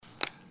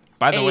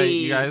By the way,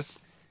 you guys,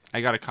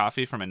 I got a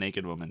coffee from a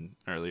naked woman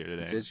earlier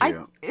today. Did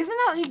you? Isn't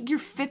that like your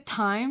 5th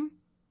time?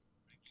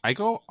 I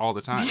go all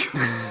the time.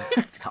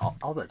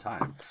 all the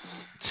time.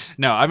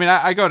 No, I mean,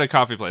 I go to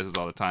coffee places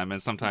all the time,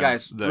 and sometimes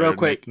Guys, they're real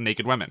quick.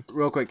 naked women.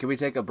 Real quick, can we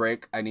take a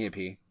break? I need a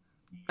pee.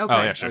 Okay.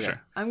 Oh, yeah,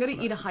 sure. I'm gonna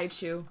eat a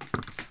haichu.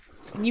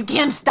 You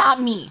can't stop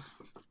me.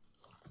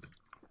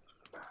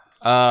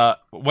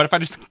 What if I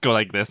just go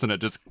like this and it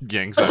just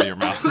yanks out of your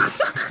mouth?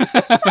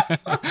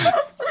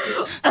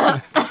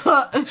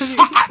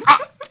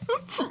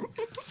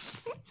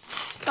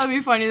 That'd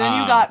be funny.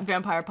 Then you got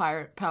vampire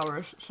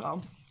powers,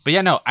 so. But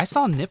yeah, no, I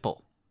saw a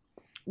nipple.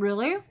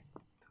 Really?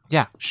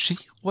 Yeah, she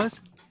was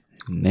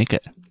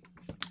naked.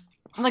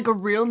 Like a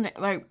real,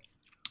 like.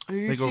 Did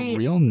you Like see, a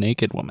real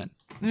naked woman.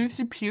 Did you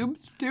see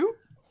pubes too?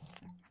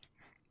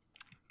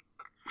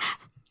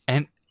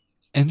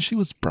 And she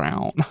was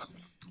brown.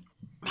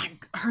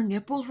 Like, her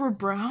nipples were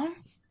brown?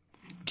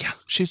 Yeah,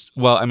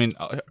 well, I mean,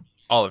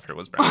 all of her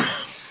was brown.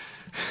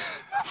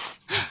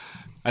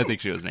 I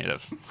think she was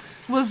native.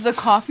 Was the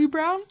coffee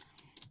brown?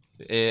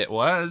 It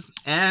was,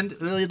 and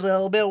a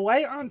little bit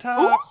white on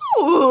top.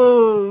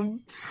 Ooh!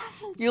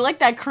 You like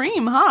that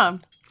cream, huh?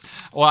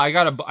 Well, I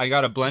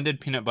got a blended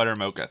peanut butter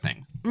mocha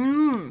thing.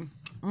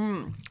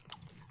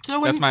 So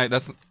when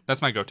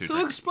That's my go-to. So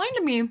thing. explain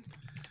to me,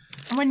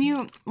 when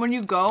you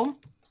go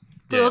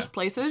to those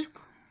places,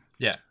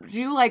 Yeah. do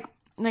you like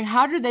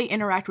how do they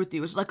interact with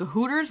you? Is it like a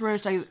Hooters where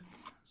it's like,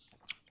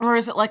 or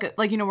is it like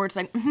where it's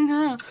like,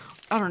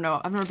 I don't know.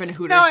 I've never been to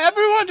Hooters. No,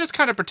 everyone just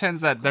kind of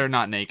pretends that they're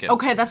not naked.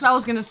 Okay, that's what I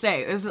was gonna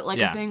say. Is it like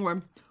a thing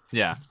where?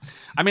 Yeah.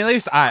 I mean, at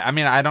least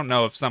I don't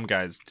know if some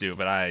guys do,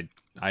 but I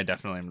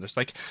definitely am just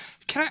like,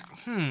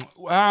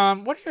 what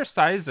are your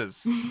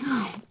sizes?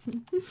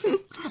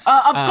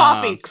 Of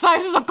coffee.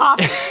 Sizes of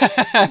coffee.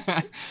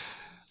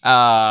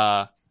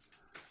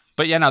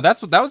 But yeah, no, that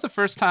was the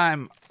first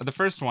time, the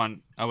first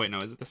one. Oh wait, no,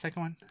 is it the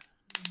second one?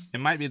 It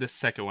might be the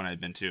second one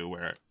I've been to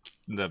where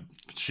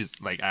she's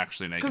like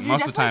actually naked.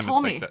 Most of the time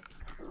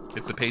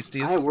it's the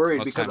pasties. I worried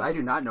Most because times. I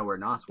do not know where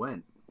Nos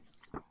went.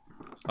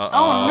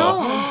 Oh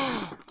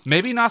no.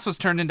 Maybe Nos was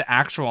turned into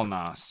actual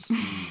Nos.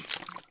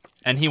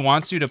 And he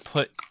wants you to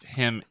put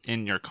him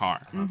in your car.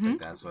 I don't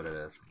think that's what it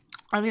is.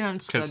 I think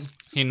that's good. Because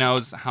he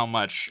knows how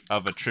much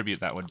of a tribute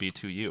that would be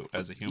to you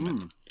as a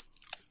human.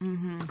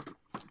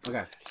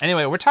 Okay.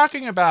 Anyway, we're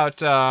talking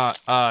about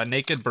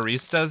naked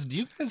baristas. Do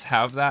you guys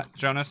have that,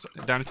 Jonas,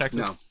 down in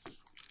Texas? No.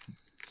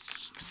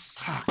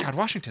 Oh, God,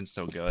 Washington's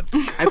so good.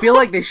 I feel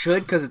like they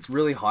should because it's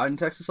really hot in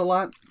Texas a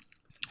lot.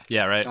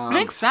 Yeah, right?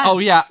 Makes sense. Oh,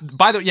 yeah.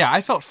 By the way, I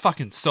felt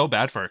fucking so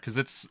bad for her because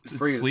it's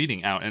Freezing.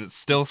 sleeting out and it's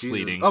still Jesus.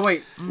 sleeting. Oh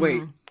wait.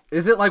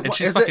 Is it like And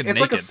she's is it? fucking It's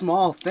like a naked.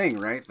 small thing,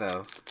 right?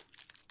 Though.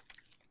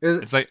 Is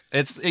it?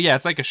 It's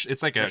like a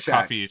shack.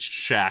 coffee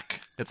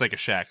shack. It's like a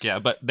shack, yeah.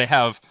 But they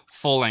have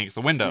full length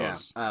Yeah.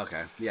 windows. Oh,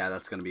 okay. Yeah,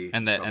 that's gonna be.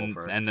 And trouble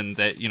for her. then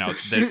they,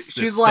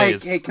 She's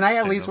like, hey, can I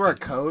at least wear a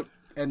coat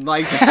and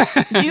like? Do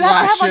you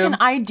have to have like him? an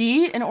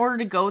ID in order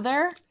to go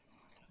there?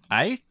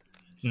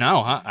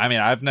 No, huh? I mean,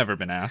 I've never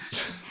been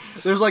asked.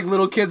 There's like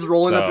little kids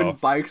rolling up So- in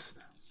bikes.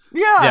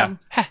 Yeah.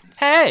 Yeah.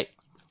 Hey.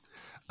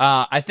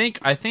 I think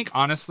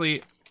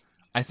honestly,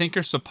 I think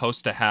you're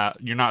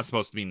not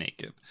supposed to be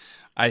naked.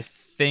 I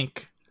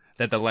think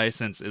that the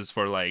license is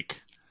for like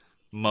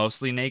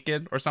mostly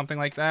naked or something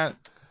like that.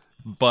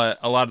 But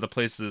a lot of the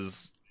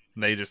places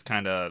they're just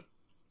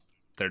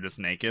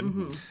naked.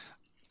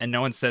 And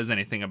no one says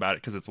anything about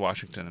it because it's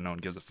Washington and no one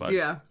gives a fuck.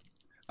 Yeah.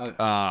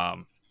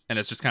 And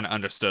it's just kind of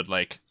understood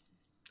like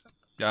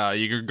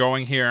you're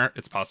going here,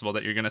 it's possible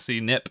that you're going to see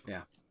nip.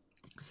 Yeah.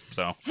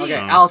 So, Okay,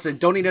 Allison,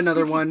 don't need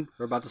another one.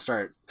 We're about to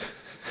start. I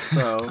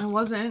So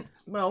wasn't.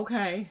 Well,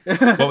 okay.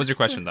 what was your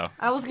question though?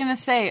 I was gonna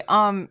say,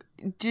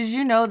 did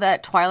you know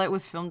that Twilight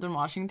was filmed in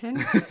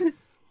Washington?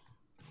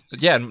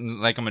 Yeah,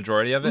 like a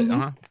majority of it.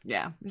 Uh-huh.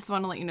 Yeah, just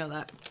want to let you know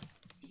that.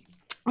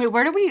 Wait,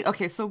 where do we?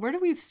 Okay, so where do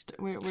we?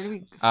 Where do we?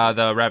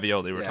 The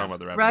ravioli. We're Yeah. talking about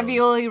the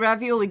ravioli.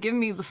 Ravioli. Give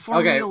me the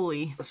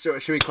formioli. let's do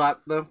it. Should we clap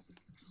though?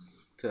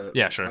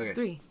 Yeah, sure. Okay.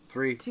 3,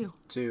 3,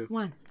 2,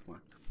 1.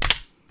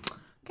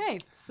 Okay,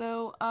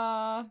 so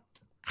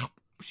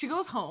she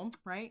goes home,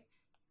 right?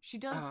 She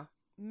does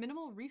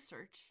minimal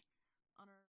research